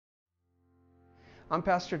I'm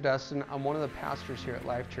Pastor Dustin. I'm one of the pastors here at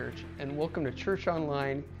Life Church, and welcome to Church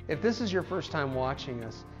Online. If this is your first time watching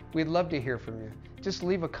us, we'd love to hear from you. Just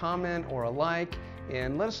leave a comment or a like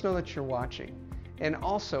and let us know that you're watching. And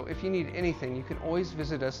also, if you need anything, you can always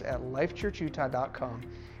visit us at lifechurchutah.com,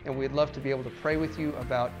 and we'd love to be able to pray with you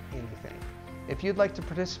about anything. If you'd like to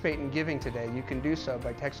participate in giving today, you can do so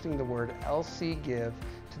by texting the word LCGIVE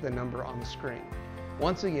to the number on the screen.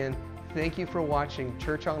 Once again, thank you for watching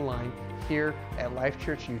Church Online here at Life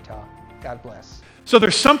Church Utah. God bless. So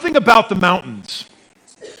there's something about the mountains.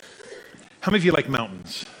 How many of you like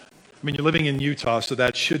mountains? I mean, you're living in Utah, so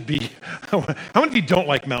that should be... How many of you don't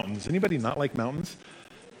like mountains? Anybody not like mountains?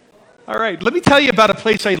 All right, let me tell you about a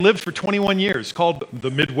place I lived for 21 years called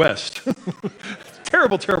the Midwest.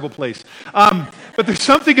 Terrible, terrible place. But there's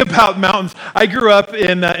something about mountains. I grew up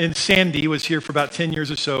in Sandy, was here for about 10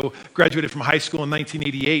 years or so, graduated from high school in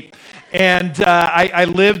 1988. And I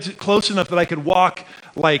lived close enough that I could walk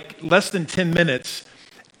like less than 10 minutes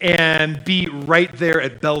and be right there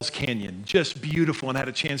at Bell's Canyon. Just beautiful, and I had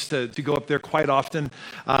a chance to go up there quite often.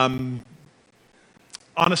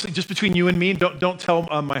 Honestly, just between you and me, don't tell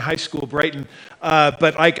my high school, Brighton,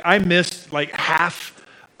 but I missed like half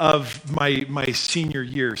of my senior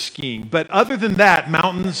year skiing. But other than that,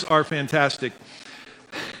 mountains are fantastic.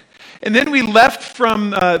 And then we left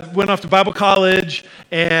went off to Bible college,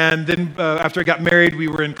 and then after I got married, we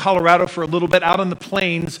were in Colorado for a little bit out on the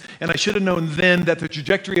plains, and I should have known then that the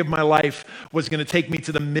trajectory of my life was going to take me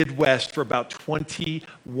to the Midwest for about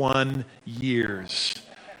 21 years.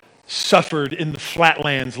 Suffered in the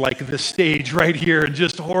flatlands like this stage right here, and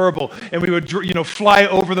just horrible. And we would, fly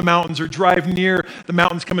over the mountains or drive near the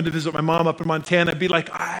mountains, coming to visit my mom up in Montana, and be like,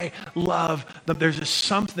 I love them. There's just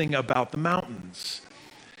something about the mountains.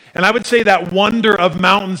 And I would say that wonder of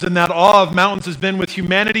mountains and that awe of mountains has been with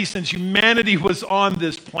humanity since humanity was on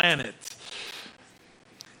this planet.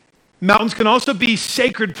 Mountains can also be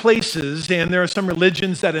sacred places, and there are some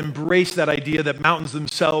religions that embrace that idea that mountains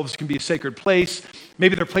themselves can be a sacred place.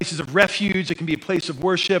 Maybe they're places of refuge, it can be a place of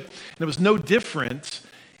worship, and it was no different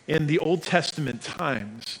in the Old Testament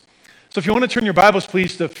times. So if you want to turn your Bibles,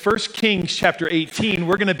 please, to 1 Kings chapter 18,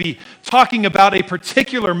 we're going to be talking about a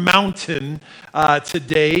particular mountain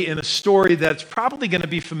today in a story that's probably going to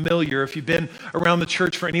be familiar if you've been around the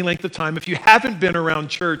church for any length of time. If you haven't been around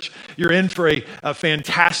church, you're in for a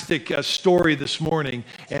fantastic story this morning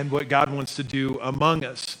and what God wants to do among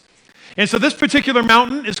us. And so this particular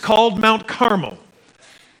mountain is called Mount Carmel.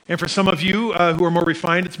 And for some of you who are more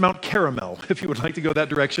refined, it's Mount Caramel, if you would like to go that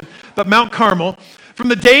direction. But Mount Carmel, from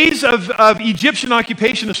the days of Egyptian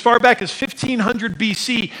occupation as far back as 1500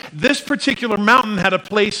 BC, this particular mountain had a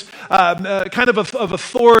place kind of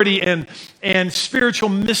authority and spiritual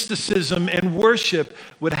mysticism and worship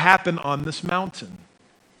would happen on this mountain.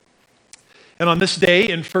 And on this day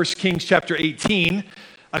in 1 Kings chapter 18,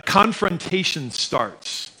 a confrontation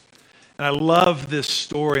starts. And I love this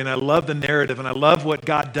story, and I love the narrative, and I love what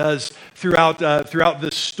God does throughout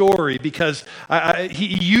this story because He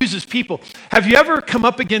uses people. Have you ever come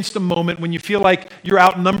up against a moment when you feel like you're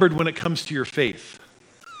outnumbered when it comes to your faith?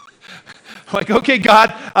 Like, okay,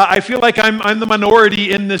 God, I feel like I'm the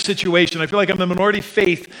minority in this situation. I feel like I'm the minority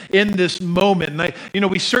faith in this moment.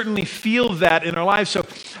 And we certainly feel that in our lives. So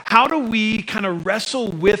how do we kind of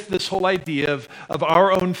wrestle with this whole idea of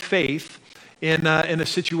our own faith in a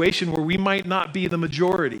situation where we might not be the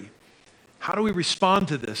majority? How do we respond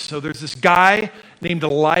to this? So there's this guy named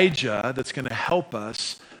Elijah that's going to help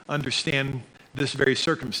us understand this very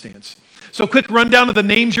circumstance. So quick rundown of the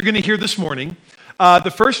names you're going to hear this morning.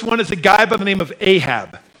 The first one is a guy by the name of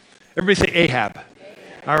Ahab. Everybody say Ahab.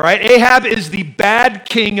 All right, Ahab is the bad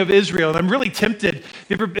king of Israel. And I'm really tempted,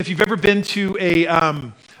 if you've ever been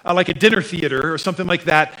to like a dinner theater or something like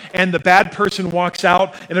that, and the bad person walks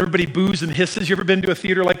out and everybody boos and hisses. You ever been to a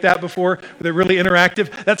theater like that before? Where they're really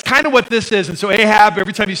interactive? That's kind of what this is. And so Ahab,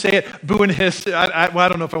 every time you say it, boo and hiss. I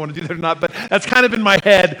don't know if I want to do that or not, but that's kind of in my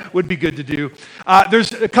head, would be good to do.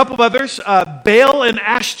 There's a couple of others, Baal and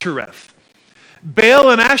Ashtoreth. Baal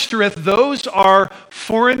and Ashtoreth, those are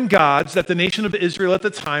foreign gods that the nation of Israel at the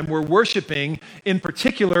time were worshiping, in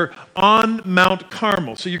particular on Mount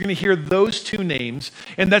Carmel. So you're going to hear those two names,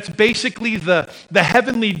 and that's basically the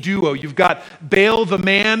heavenly duo. You've got Baal, the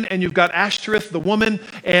man, and you've got Ashtoreth, the woman,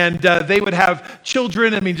 and they would have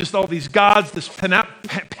children. I mean, just all these gods, this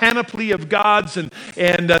panoply of gods, and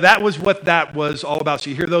that was what that was all about. So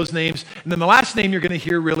you hear those names. And then the last name you're going to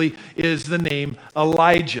hear really is the name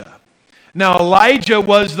Elijah. Now, Elijah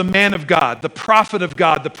was the man of God, the prophet of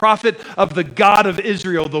God, the prophet of the God of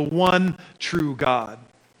Israel, the one true God.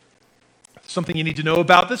 Something you need to know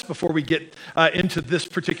about this before we get into this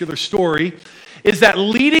particular story is that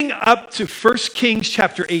leading up to 1 Kings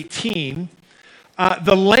chapter 18,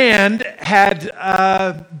 the land had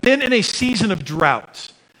been in a season of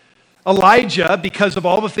drought. Elijah, because of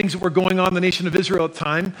all the things that were going on in the nation of Israel at the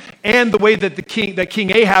time, and the way that King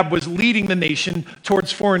Ahab was leading the nation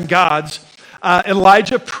towards foreign gods,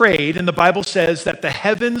 Elijah prayed, and the Bible says that the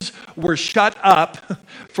heavens were shut up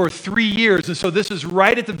for 3 years. And so this is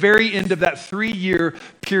right at the very end of that 3-year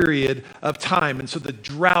period of time. And so the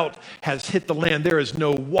drought has hit the land. There is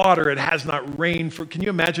no water. It has not rained can you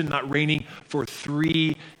imagine not raining for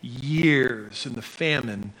 3 years? And the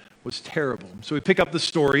famine was terrible. So we pick up the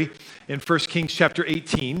story in 1 Kings chapter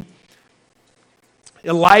 18.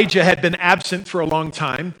 Elijah had been absent for a long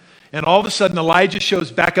time, and all of a sudden Elijah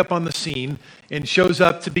shows back up on the scene and shows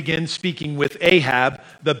up to begin speaking with Ahab,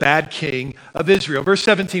 the bad king of Israel. Verse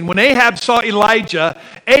 17, when Ahab saw Elijah,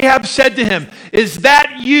 Ahab said to him, "Is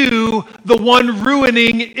that you, the one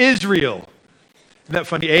ruining Israel?" Isn't that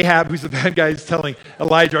funny? Ahab, who's the bad guy, is telling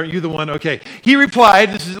Elijah, "Aren't you the one?" Okay.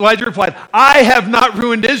 Elijah replied, "I have not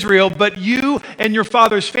ruined Israel, but you and your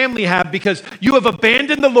father's family have, because you have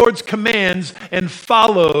abandoned the Lord's commands and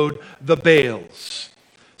followed the Baals."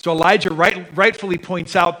 So Elijah rightfully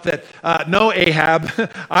points out that, no, Ahab,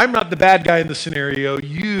 I'm not the bad guy in the scenario.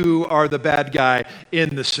 You are the bad guy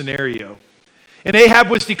in the scenario. And Ahab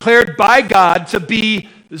was declared by God to be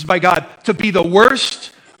the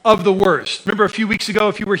worst of the worst. Remember a few weeks ago,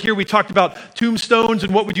 if you were here, we talked about tombstones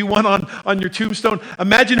and what would you want on your tombstone.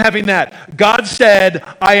 Imagine having that. God said,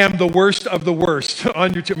 "I am the worst of the worst"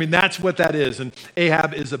 on your tomb. I mean, that's what that is. And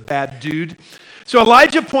Ahab is a bad dude. So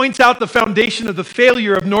Elijah points out the foundation of the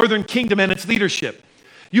failure of Northern Kingdom and its leadership.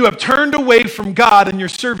 You have turned away from God and you're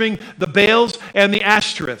serving the Baals and the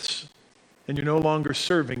Ashtoreths. And you're no longer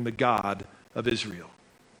serving the God of Israel.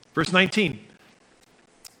 Verse 19.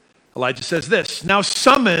 Elijah says this, "Now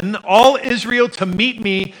summon all Israel to meet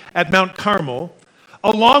me at Mount Carmel,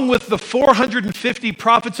 along with the 450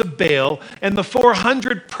 prophets of Baal and the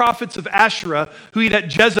 400 prophets of Asherah who eat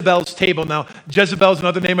at Jezebel's table." Now, Jezebel is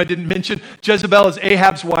another name I didn't mention. Jezebel is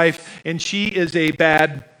Ahab's wife, and she is a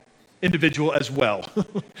bad individual as well.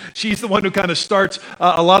 She's the one who kind of starts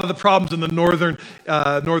a lot of the problems in the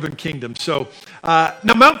northern kingdom. So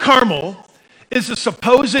now Mount Carmel is a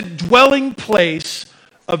supposed dwelling place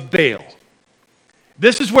of Baal.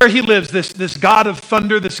 This is where he lives, this god of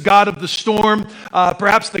thunder, this god of the storm,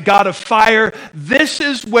 perhaps the god of fire. This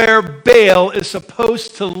is where Baal is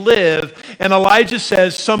supposed to live. And Elijah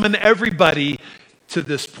says, summon everybody to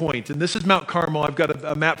this point. And this is Mount Carmel. I've got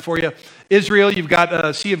a map for you. Israel, you've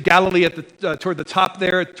got Sea of Galilee toward the top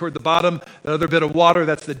there, toward the bottom, another bit of water,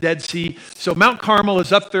 that's the Dead Sea. So Mount Carmel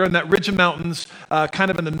is up there in that ridge of mountains, kind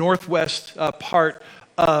of in the northwest part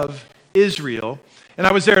of Israel. And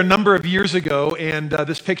I was there a number of years ago, and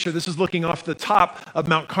this is looking off the top of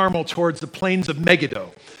Mount Carmel towards the plains of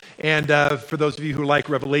Megiddo. And for those of you who like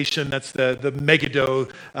Revelation, that's the Megiddo,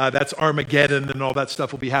 that's Armageddon, and all that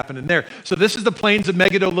stuff will be happening there. So this is the plains of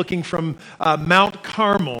Megiddo looking from Mount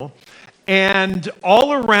Carmel. And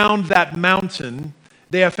all around that mountain,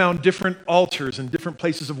 they have found different altars and different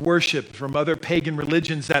places of worship from other pagan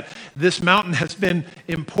religions, that this mountain has been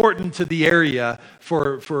important to the area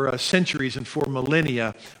for centuries and for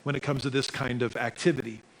millennia when it comes to this kind of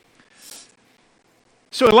activity.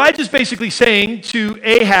 So Elijah's basically saying to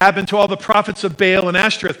Ahab and to all the prophets of Baal and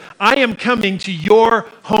Ashtoreth, I am coming to your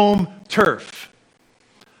home turf.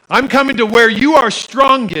 I'm coming to where you are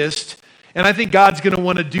strongest, and I think God's going to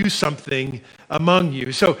want to do something among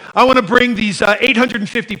you. So I want to bring these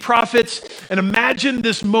 850 prophets, and imagine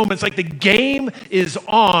this moment. It's like the game is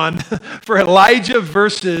on for Elijah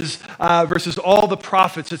versus all the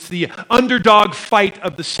prophets. It's the underdog fight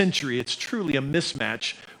of the century. It's truly a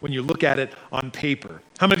mismatch when you look at it on paper.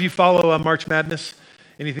 How many of you follow March Madness?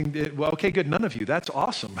 Anything? Well, okay, good. None of you. That's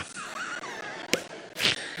awesome.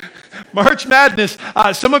 March Madness,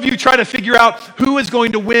 some of you try to figure out who is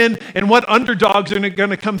going to win and what underdogs are going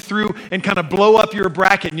to come through and kind of blow up your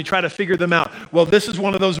bracket, and you try to figure them out. Well, this is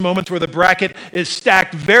one of those moments where the bracket is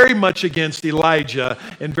stacked very much against Elijah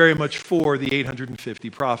and very much for the 850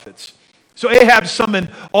 prophets. So Ahab summoned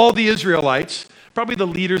all the Israelites, probably the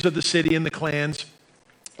leaders of the city and the clans,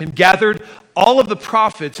 and gathered all of the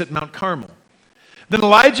prophets at Mount Carmel. Then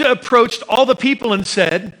Elijah approached all the people and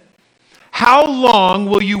said, how long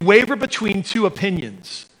will you waver between two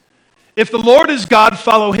opinions? If the Lord is God,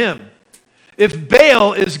 follow him. If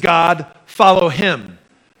Baal is God, follow him.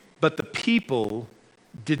 But the people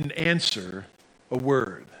didn't answer a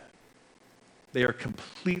word. They are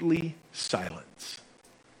completely silent.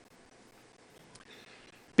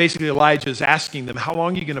 Basically, Elijah is asking them, how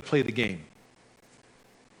long are you going to play the game?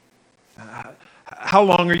 how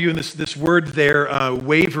long are you, and this word there,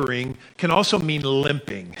 wavering, can also mean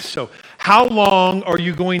limping. So how long are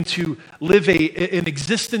you going to live an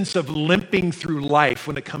existence of limping through life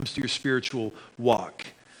when it comes to your spiritual walk?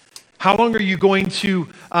 How long are you going to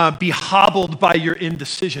be hobbled by your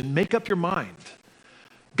indecision? Make up your mind.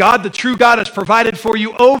 God, the true God, has provided for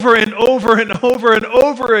you over and over and over and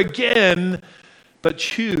over again, but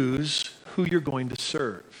choose who you're going to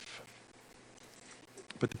serve.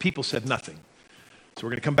 But the people said nothing. So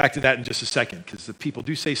we're going to come back to that in just a second, because the people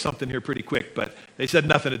do say something here pretty quick, but they said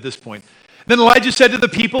nothing at this point. Then Elijah said to the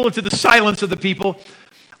people, and to the silence of the people,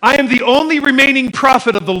 I am the only remaining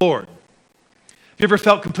prophet of the Lord. Have you ever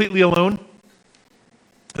felt completely alone?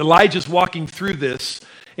 Elijah's walking through this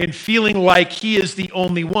and feeling like he is the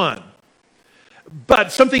only one.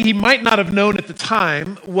 But something he might not have known at the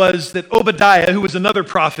time was that Obadiah, who was another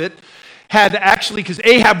prophet, had actually, because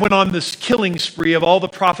Ahab went on this killing spree of all the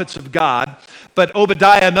prophets of God, but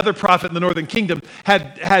Obadiah, another prophet in the northern kingdom,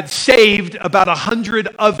 had saved about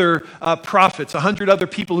 100 other prophets, 100 other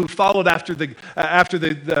people who followed after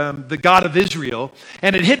the God of Israel,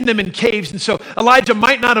 and had hidden them in caves. And so Elijah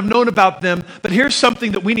might not have known about them, but here's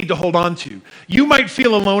something that we need to hold on to. You might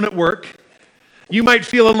feel alone at work. You might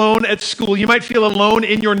feel alone at school. You might feel alone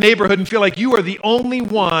in your neighborhood and feel like you are the only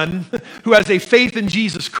one who has a faith in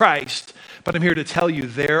Jesus Christ. But I'm here to tell you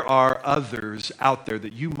there are others out there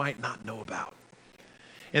that you might not know about.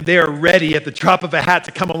 And they are ready at the drop of a hat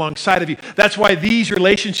to come alongside of you. That's why these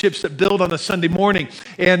relationships that build on a Sunday morning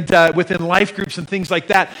and within life groups and things like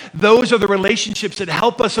that, those are the relationships that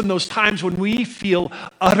help us in those times when we feel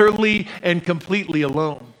utterly and completely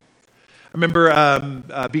alone. I remember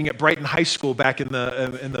being at Brighton High School back in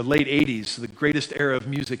the late 80s, the greatest era of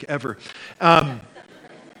music ever.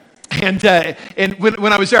 And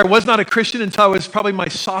when I was there, I was not a Christian until I was probably my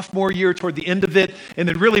sophomore year, toward the end of it. And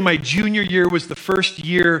then really my junior year was the first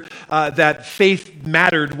year that faith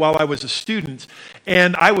mattered while I was a student.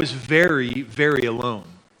 And I was very, very alone.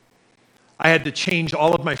 I had to change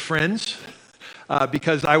all of my friends.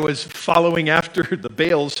 Because I was following after the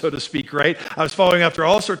Baals, so to speak, right? I was following after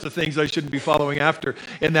all sorts of things I shouldn't be following after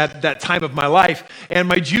in that time of my life. And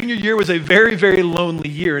my junior year was a very, very lonely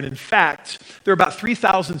year. And in fact, there were about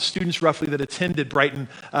 3,000 students roughly that attended Brighton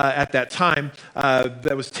at that time.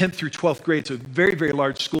 That was 10th through 12th grade, so a very, very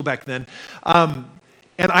large school back then. And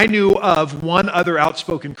I knew of one other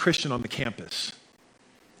outspoken Christian on the campus.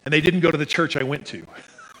 And they didn't go to the church I went to.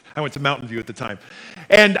 I went to Mountain View at the time.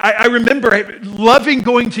 And I remember loving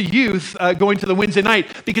going to youth, going to the Wednesday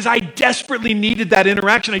night, because I desperately needed that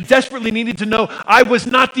interaction. I desperately needed to know I was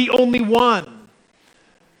not the only one.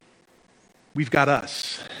 We've got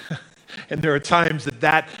us. And there are times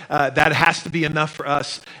that has to be enough for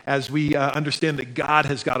us as we understand that God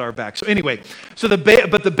has got our back. So anyway,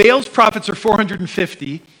 but the Baal's prophets are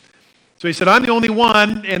 450. So he said, I'm the only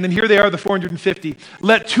one, and then here they are, the 450.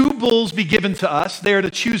 Let 2 bulls be given to us. They are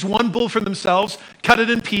to choose 1 bull for themselves, cut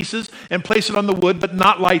it in pieces, and place it on the wood, but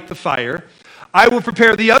not light the fire. I will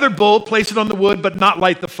prepare the other bull, place it on the wood, but not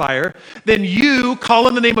light the fire. Then you call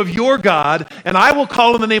in the name of your God, and I will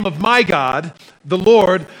call in the name of my God, the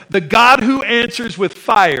Lord, the God who answers with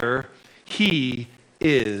fire. He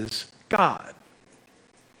is God.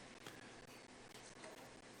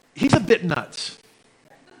 He's a bit nuts.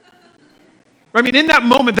 I mean, in that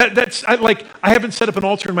moment, I haven't set up an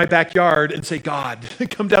altar in my backyard and say, God,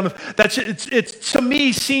 come down. It's to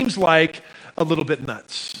me seems like a little bit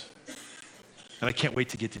nuts. And I can't wait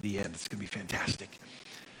to get to the end. It's going to be fantastic.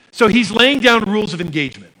 So he's laying down rules of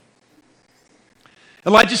engagement.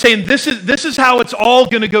 Elijah's saying, this is how it's all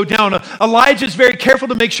going to go down. Elijah's very careful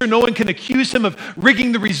to make sure no one can accuse him of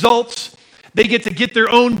rigging the results. They get to get their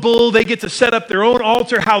own bull. They get to set up their own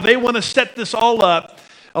altar, how they want to set this all up.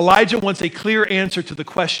 Elijah wants a clear answer to the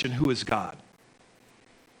question, who is God?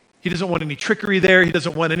 He doesn't want any trickery there. He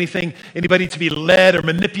doesn't want anybody to be led or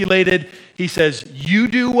manipulated. He says, you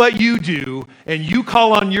do what you do, and you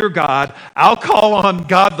call on your God. I'll call on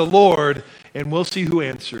God the Lord, and we'll see who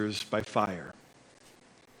answers by fire.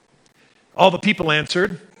 All the people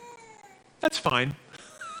answered, that's fine.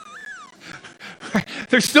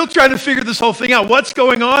 They're still trying to figure this whole thing out. What's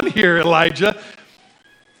going on here, Elijah?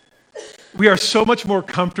 We are so much more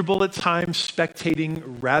comfortable at times spectating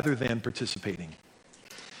rather than participating.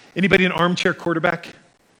 Anybody an armchair quarterback?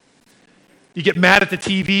 You get mad at the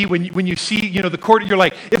TV when you see, the quarter. You're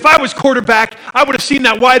like, if I was quarterback, I would have seen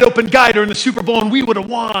that wide open guy during the Super Bowl and we would have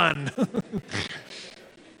won.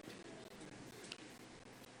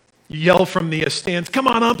 You yell from the stands, come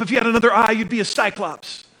on, ump, if you had another eye, you'd be a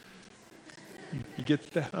cyclops. You get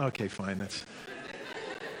that? Okay, fine.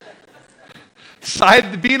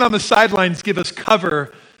 Being on the sidelines give us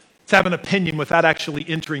cover to have an opinion without actually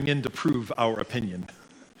entering in to prove our opinion.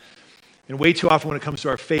 And way too often when it comes to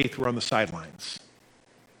our faith, we're on the sidelines.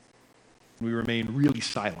 We remain really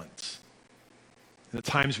silent. And at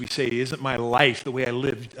times we say, isn't my life the way I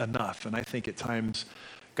lived enough? And I think at times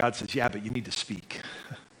God says, yeah, but you need to speak.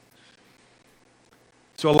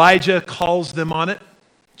 So Elijah calls them on it.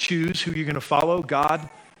 Choose who you're going to follow, God,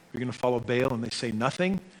 you're going to follow Baal, and they say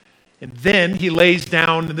nothing. And then he lays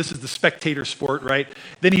down, and this is the spectator sport, right?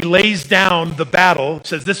 Then he lays down the battle,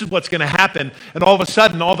 says this is what's going to happen, and all of a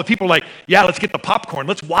sudden, all the people are like, yeah, let's get the popcorn.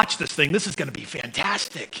 Let's watch this thing. This is going to be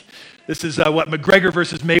fantastic. This is McGregor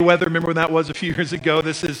versus Mayweather. Remember when that was a few years ago?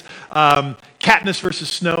 This is Katniss versus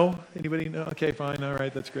Snow. Anybody know? Okay, fine. All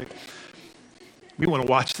right, that's great. We want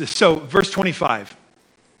to watch this. So, verse 25.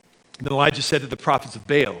 Then Elijah said to the prophets of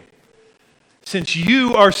Baal, since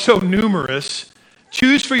you are so numerous,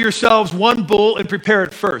 choose for yourselves one bull and prepare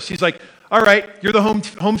it first. He's like, all right, you're the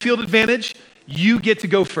home field advantage. You get to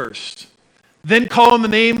go first. Then call on the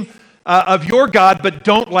name of your God, but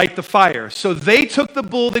don't light the fire. So they took the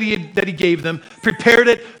bull that he gave them, prepared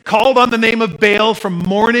it, called on the name of Baal from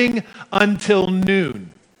morning until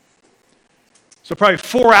noon. So probably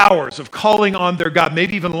 4 hours of calling on their God,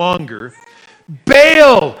 maybe even longer.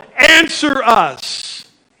 Baal, answer us.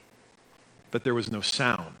 But there was no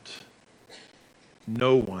sound.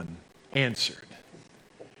 No one answered.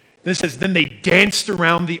 Then it says, then they danced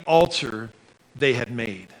around the altar they had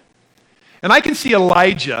made. And I can see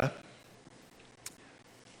Elijah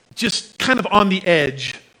just kind of on the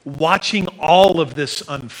edge, watching all of this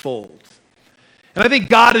unfold. And I think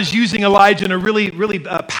God is using Elijah in a really, really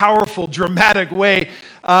powerful, dramatic way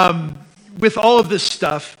with all of this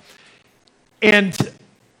stuff. And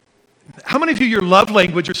how many of you, your love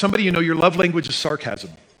language, or somebody you know, your love language is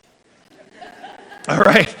sarcasm? All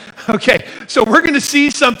right, okay. So we're going to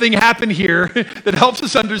see something happen here that helps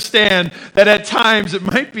us understand that at times it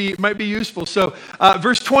might be useful. So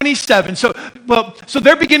verse 27. So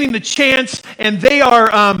they're beginning to chant, and they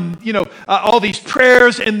are, all these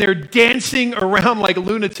prayers, and they're dancing around like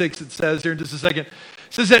lunatics. It says here in just a second. It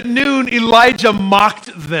says at noon Elijah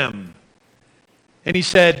mocked them, and he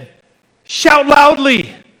said, "Shout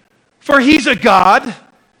loudly, for he's a god.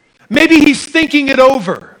 Maybe he's thinking it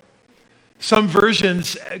over." Some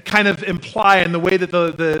versions kind of imply, in the way that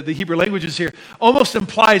the Hebrew language is here, almost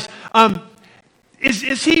implies,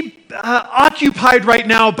 is he occupied right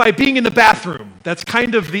now by being in the bathroom? That's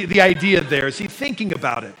kind of the idea there. Is he thinking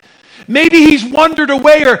about it? Maybe he's wandered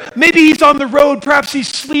away, or maybe he's on the road. Perhaps he's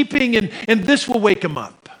sleeping, and this will wake him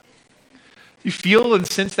up. You feel and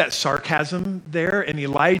sense that sarcasm there, and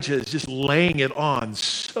Elijah is just laying it on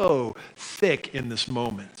so thick in this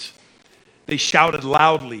moment. They shouted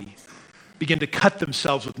loudly, began to cut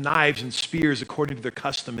themselves with knives and spears according to their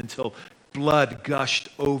custom until blood gushed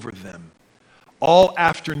over them. All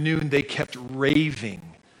afternoon they kept raving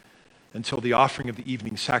until the offering of the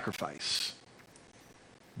evening sacrifice.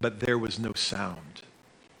 But there was no sound.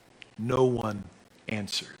 No one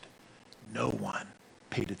answered. No one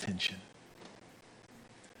paid attention.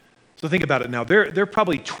 So think about it now. They're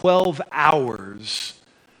probably 12 hours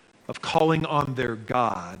of calling on their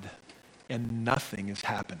God, and nothing is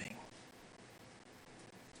happening.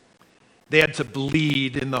 They had to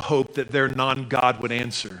bleed in the hope that their non-God would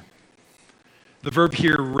answer. The verb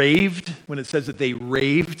here, raved, when it says that they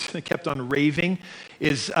raved, they kept on raving,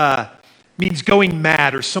 means going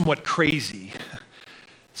mad or somewhat crazy.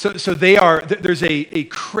 So there's a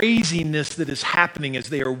craziness that is happening as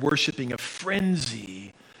they are worshiping, a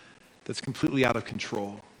frenzy that's completely out of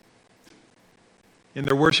control. In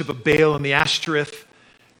their worship of Baal and the Ashtoreth,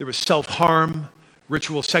 there was self-harm,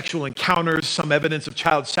 ritual sexual encounters, some evidence of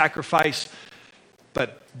child sacrifice,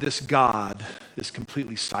 but this God is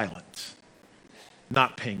completely silent,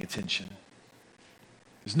 not paying attention.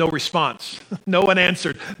 There's no response. No one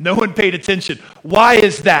answered. No one paid attention. Why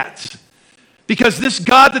is that? Because this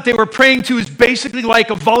God that they were praying to is basically like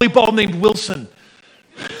a volleyball named Wilson,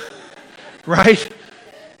 right?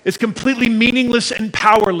 It's completely meaningless and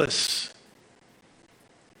powerless.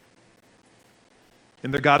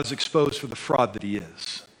 And their God is exposed for the fraud that he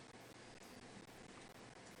is.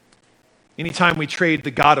 Anytime we trade the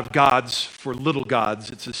God of gods for little gods,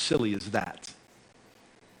 it's as silly as that.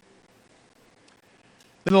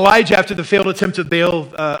 Then Elijah, after the failed attempt of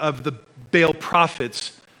the Baal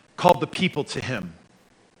prophets, called the people to him.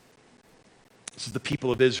 This is the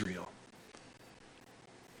people of Israel.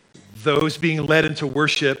 Those being led into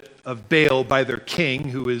worship of Baal by their king,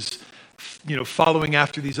 who is following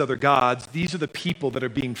after these other gods. These are the people that are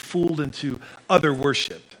being fooled into other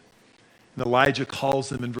worship. And Elijah calls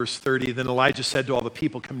them in verse 30. Then Elijah said to all the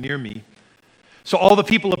people, "Come near me." So all the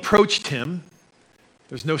people approached him.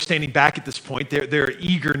 There's no standing back at this point. They're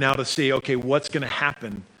eager now to see, okay, what's going to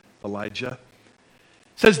happen, Elijah?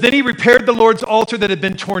 It says, then he repaired the Lord's altar that had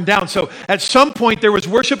been torn down. So at some point, there was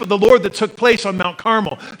worship of the Lord that took place on Mount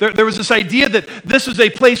Carmel. There was this idea that this was a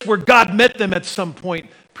place where God met them at some point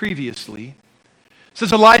previously. It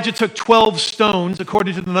says Elijah took 12 stones,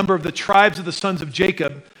 according to the number of the tribes of the sons of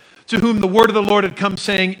Jacob, to whom the word of the Lord had come,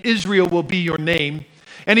 saying, Israel will be your name.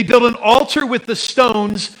 And he built an altar with the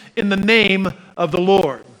stones in the name of the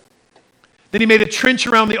Lord. Then he made a trench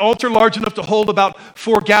around the altar large enough to hold about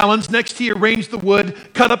 4 gallons. Next he arranged the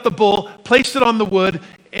wood, cut up the bull, placed it on the wood,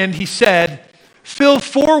 and he said, fill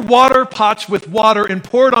 4 water pots with water and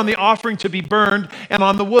pour it on the offering to be burned and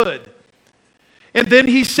on the wood. And then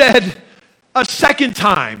he said a second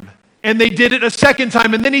time, and they did it a second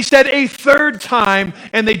time. And then he said a third time,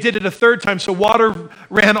 and they did it a third time. So water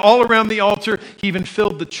ran all around the altar. He even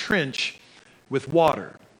filled the trench with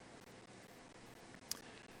water.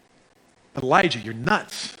 Elijah, you're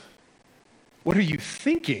nuts. What are you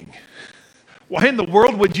thinking? Why in the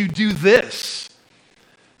world would you do this?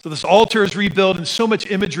 So this altar is rebuilt, and so much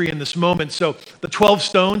imagery in this moment. So the 12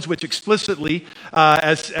 stones, which explicitly,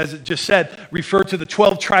 as it just said, refer to the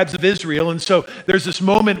 12 tribes of Israel. And so there's this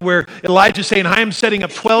moment where Elijah's saying, I am setting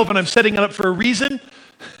up 12, and I'm setting it up for a reason.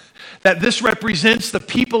 That this represents the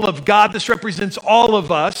people of God. This represents all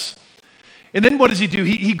of us. And then what does he do?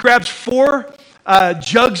 He grabs 4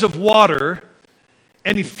 jugs of water,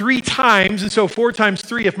 and he 3 times, and so 4 times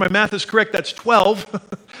 3, if my math is correct, that's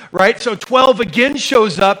 12, right? So 12 again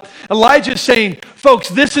shows up. Elijah is saying, folks,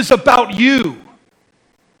 this is about you.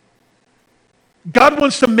 God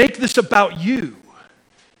wants to make this about you.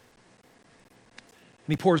 And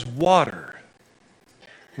he pours water.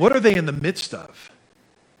 What are they in the midst of?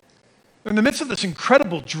 They're in the midst of this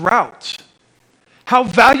incredible drought. How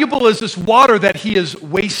valuable is this water that he is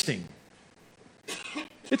wasting?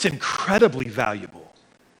 It's incredibly valuable.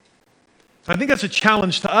 I think that's a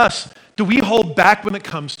challenge to us. Do we hold back when it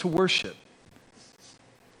comes to worship?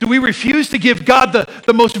 Do we refuse to give God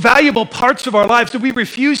the most valuable parts of our lives? Do we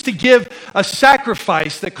refuse to give a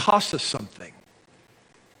sacrifice that costs us something?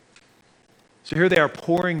 So here they are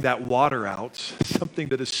pouring that water out, something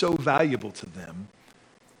that is so valuable to them.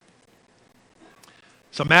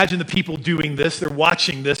 So imagine the people doing this. They're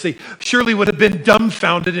watching this. They surely would have been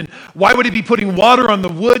dumbfounded. And why would he be putting water on the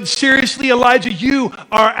wood? Seriously, Elijah, you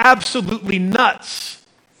are absolutely nuts.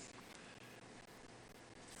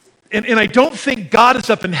 And I don't think God is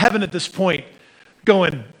up in heaven at this point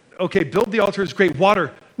going, okay, build the altar is great.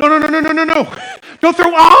 Water. No. Don't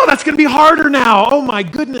throw, that's going to be harder now. Oh my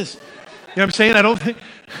goodness. You know what I'm saying? I don't think,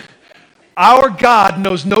 our God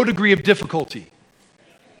knows no degree of difficulty.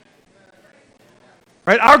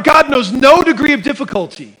 Right? Our God knows no degree of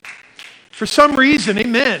difficulty. For some reason,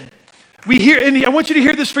 amen. We hear, and I want you to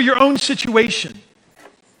hear this for your own situation.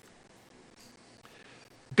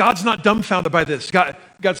 God's not dumbfounded by this.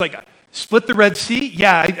 God's like, split the Red Sea?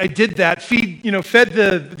 Yeah, I did that. Fed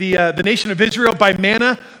the nation of Israel by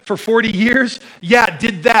manna for 40 years? Yeah,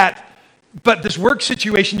 did that. But this work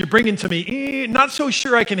situation you're bringing to me, not so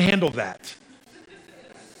sure I can handle that.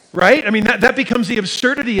 Right? I mean, that becomes the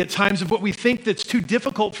absurdity at times of what we think that's too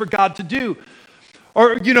difficult for God to do.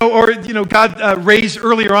 Or God raised,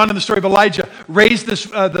 earlier on in the story of Elijah, raised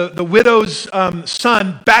the widow's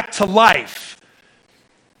son back to life.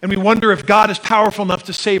 And we wonder if God is powerful enough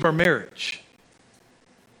to save our marriage.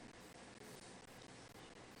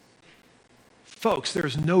 Folks,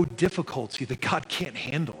 there's no difficulty that God can't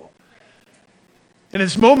handle. In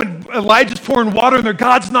this moment, Elijah's pouring water in there.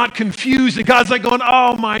 God's not confused. And God's not going,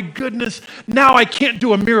 oh my goodness, now I can't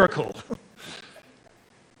do a miracle.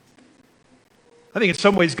 I think in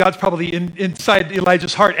some ways, God's probably inside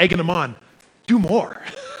Elijah's heart, egging him on. Do more.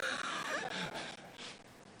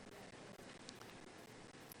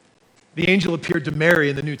 The angel appeared to Mary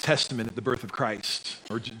in the New Testament at the birth of Christ,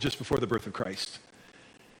 or just before the birth of Christ.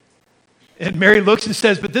 And Mary looks and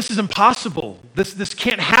says, but this is impossible. This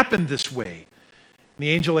can't happen this way. And the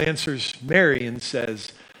angel answers Mary and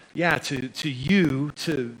says, yeah, to you,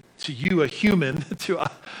 a human, to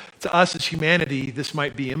us as humanity, this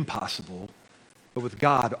might be impossible. But with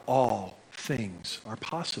God, all things are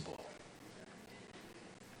possible.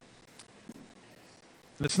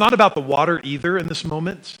 And it's not about the water either in this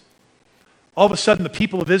moment. All of a sudden, the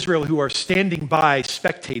people of Israel who are standing by,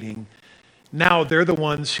 spectating, now they're the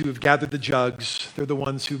ones who have gathered the jugs. They're the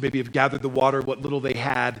ones who maybe have gathered the water, what little they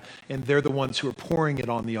had, and they're the ones who are pouring it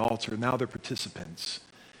on the altar. Now they're participants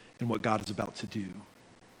in what God is about to do.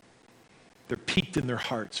 They're piqued in their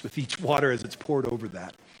hearts with each water as it's poured over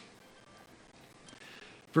that.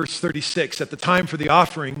 Verse 36, at the time for the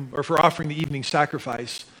offering, or for offering the evening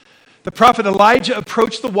sacrifice, the prophet Elijah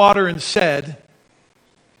approached the water and said,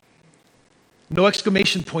 no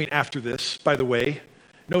exclamation point after this, by the way,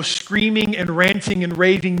 no screaming and ranting and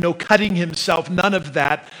raving, no cutting himself, none of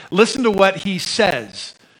that. Listen to what he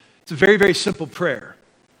says. It's a very, very simple prayer.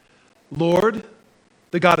 Lord,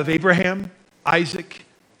 the God of Abraham, Isaac,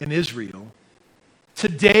 and Israel,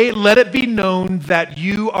 today let it be known that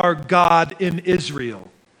you are God in Israel,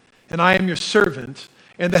 and I am your servant,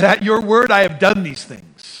 and that at your word I have done these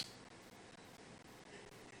things.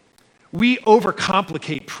 We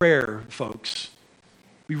overcomplicate prayer, folks.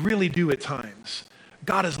 We really do at times.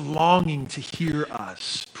 God is longing to hear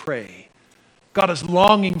us pray. God is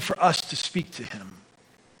longing for us to speak to him.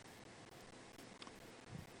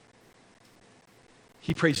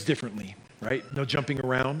 He prays differently, right? No jumping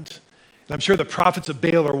around. And I'm sure the prophets of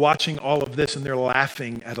Baal are watching all of this and they're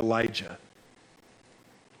laughing at Elijah.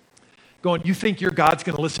 Going, you think your God's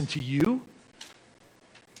going to listen to you?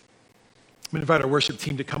 I'm going to invite our worship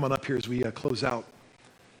team to come on up here as we close out.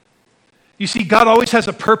 You see, God always has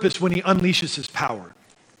a purpose when he unleashes his power.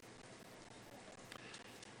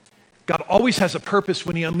 God always has a purpose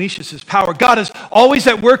when he unleashes his power. God is always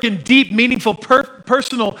at work in deep, meaningful,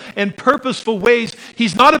 personal, and purposeful ways.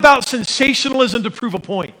 He's not about sensationalism to prove a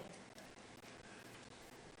point.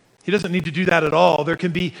 He doesn't need to do that at all. There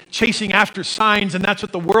can be chasing after signs, and that's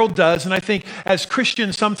what the world does. And I think as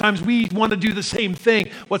Christians, sometimes we want to do the same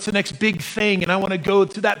thing. What's the next big thing? And I want to go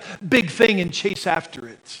to that big thing and chase after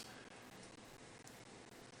it.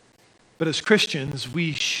 But as Christians,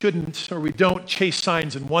 we shouldn't, or we don't chase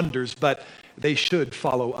signs and wonders, but they should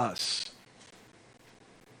follow us.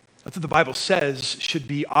 That's what the Bible says should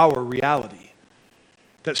be our reality.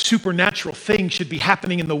 That supernatural things should be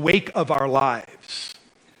happening in the wake of our lives,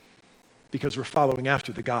 because we're following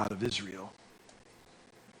after the God of Israel.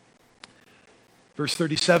 Verse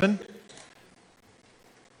 37,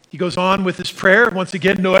 he goes on with his prayer. Once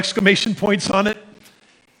again, no exclamation points on it.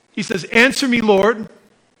 He says, answer me, Lord.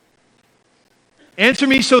 Answer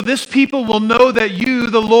me so this people will know that you,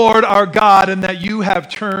 the Lord, are God, and that you have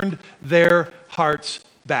turned their hearts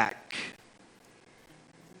back.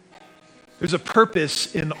 There's a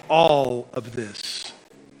purpose in all of this.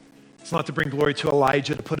 It's not to bring glory to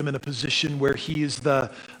Elijah, to put him in a position where he is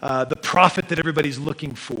the prophet that everybody's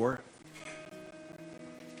looking for.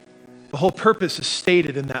 The whole purpose is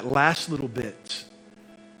stated in that last little bit,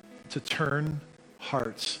 to turn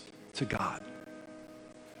hearts to God.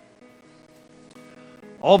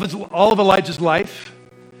 All of Elijah's life,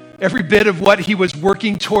 every bit of what he was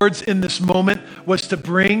working towards in this moment was to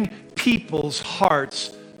bring people's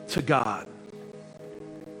hearts to God.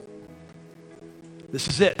 This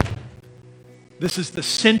is it. This is the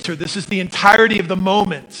center. This is the entirety of the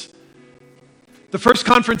moment. The first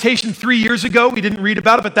confrontation 3 years ago, we didn't read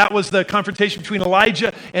about it, but that was the confrontation between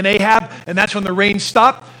Elijah and Ahab, and that's when the rain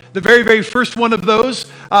stopped. The very, very first one of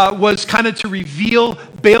those was kind of to reveal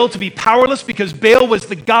Baal to be powerless, because Baal was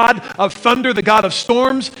the god of thunder, the god of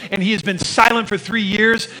storms, and he has been silent for 3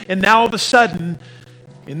 years. And now all of a sudden,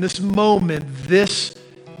 in this moment, this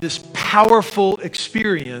powerful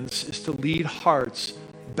experience is to lead hearts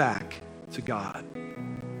back to God.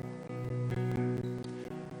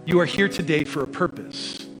 You are here today for a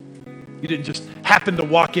purpose. You didn't just happen to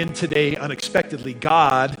walk in today unexpectedly.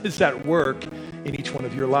 God is at work in each one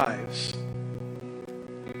of your lives.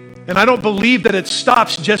 And I don't believe that it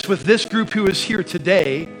stops just with this group who is here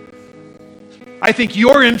today. I think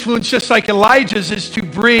your influence, just like Elijah's, is to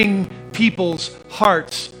bring people's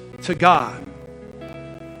hearts to God.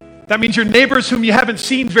 That means your neighbors whom you haven't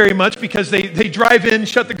seen very much because they drive in,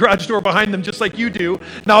 shut the garage door behind them just like you do.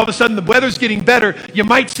 Now all of a sudden the weather's getting better. You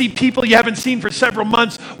might see people you haven't seen for several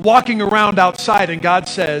months walking around outside, and God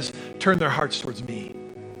says, turn their hearts towards me.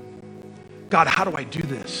 God, how do I do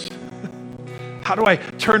this? How do I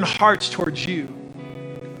turn hearts towards you?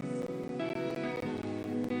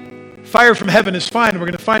 Fire from heaven is fine. We're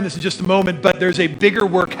going to find this in just a moment, but there's a bigger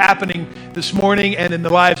work happening this morning and in the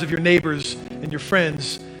lives of your neighbors and your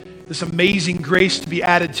friends. This amazing grace to be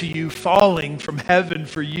added to you, falling from heaven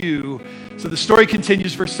for you. So the story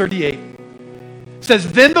continues, verse 38. It says,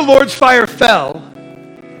 then the Lord's fire fell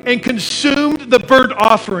and consumed the burnt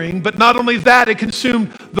offering, but not only that, it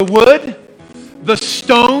consumed the wood, the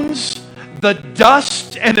stones, the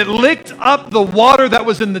dust, and it licked up the water that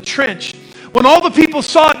was in the trench. When all the people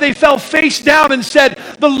saw it, they fell face down and said,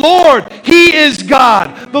 the Lord, He is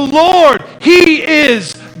God. The Lord, He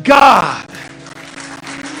is God.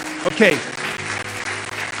 Okay.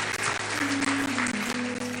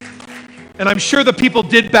 And I'm sure the people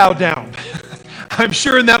did bow down. I'm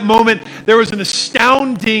sure in that moment there was an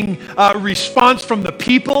astounding response from the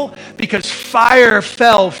people because fire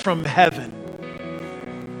fell from heaven.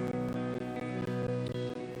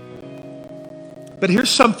 But here's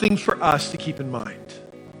something for us to keep in mind.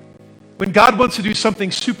 When God wants to do something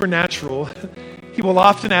supernatural, he will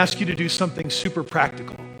often ask you to do something super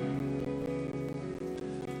practical.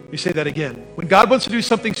 Let me say that again. When God wants to do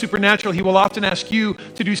something supernatural, he will often ask you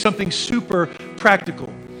to do something super practical.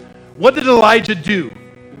 What did Elijah do?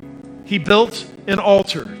 He built an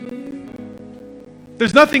altar.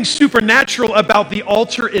 There's nothing supernatural about the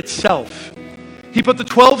altar itself. He put the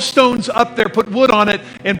 12 stones up there, put wood on it,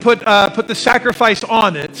 and put the sacrifice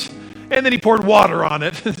on it. And then he poured water on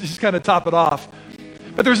it, just kind of top it off.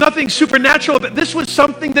 But there's nothing supernatural about it. This was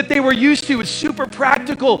something that they were used to. It was super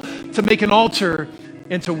practical to make an altar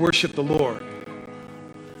and to worship the Lord.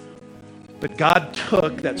 But God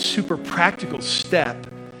took that super practical step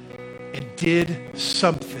and did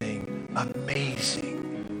something amazing.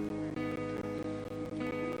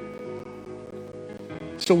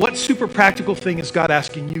 So what super practical thing is God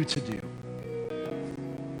asking you to do?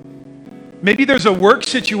 Maybe there's a work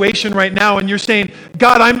situation right now and you're saying,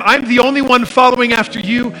 God, I'm the only one following after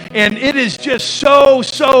you, and it is just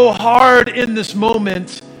so hard in this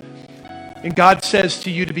moment. And God says to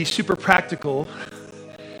you to be super practical.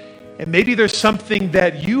 And maybe there's something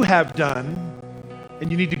that you have done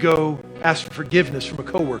and you need to go ask for forgiveness from a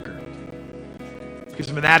coworker because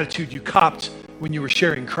of an attitude you copped when you were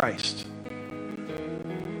sharing Christ.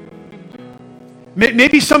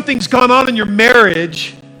 Maybe something's gone on in your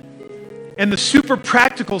marriage, and the super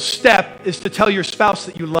practical step is to tell your spouse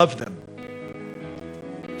that you love them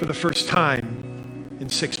for the first time in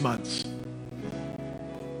 6 months.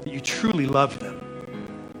 That you truly love them.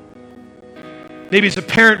 Maybe as a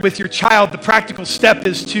parent with your child, the practical step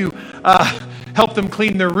is to help them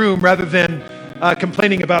clean their room rather than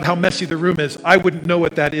complaining about how messy the room is. I wouldn't know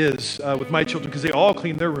what that is with my children because they all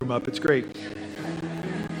clean their room up. It's great.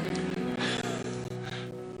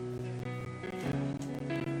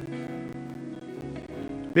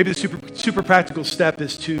 Maybe the super practical step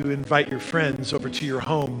is to invite your friends over to your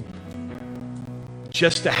home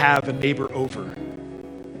just to have a neighbor over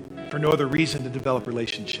for no other reason to develop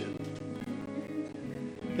relationship.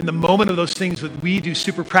 In the moment of those things that we do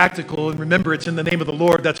super practical, and remember it's in the name of the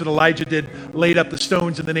Lord, that's what Elijah did, laid up the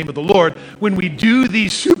stones in the name of the Lord. When we do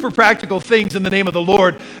these super practical things in the name of the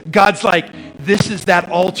Lord, God's like, this is that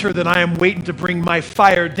altar that I am waiting to bring my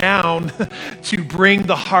fire down to bring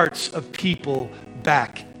the hearts of people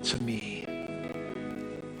back to me.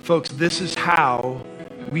 Folks, this is how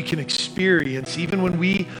we can experience, even when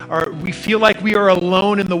we feel like we are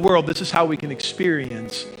alone in the world, this is how we can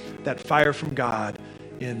experience that fire from God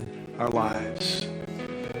in our lives.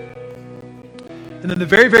 And then the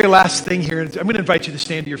very, very last thing here, I'm going to invite you to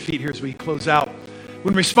stand to your feet here as we close out.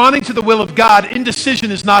 When responding to the will of God,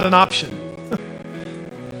 indecision is not an option.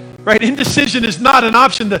 Right? Indecision is not an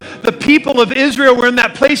option. The people of Israel were in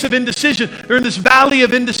that place of indecision. They're in this valley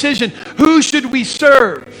of indecision. Who should we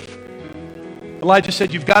serve? Elijah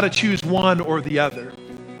said, you've got to choose one or the other.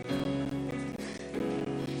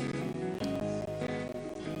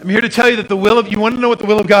 I'm here to tell you that you want to know what the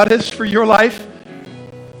will of God is for your life?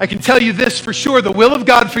 I can tell you this for sure. The will of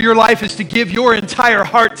God for your life is to give your entire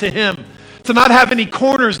heart to Him. To not have any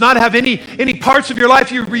corners, not have any parts of your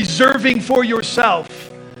life you're reserving for yourself.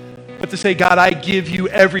 But to say, God, I give you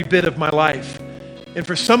every bit of my life. And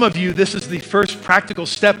for some of you, this is the first practical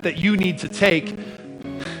step that you need to take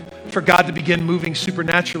for God to begin moving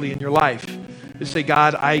supernaturally in your life. To say,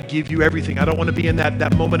 God, I give you everything. I don't want to be in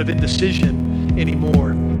that moment of indecision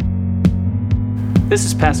anymore. This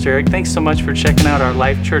is Pastor Eric. Thanks so much for checking out our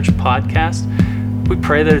Life Church podcast. We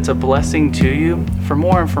pray that it's a blessing to you. For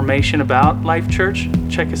more information about Life Church,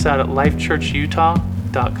 check us out at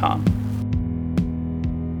lifechurchutah.com.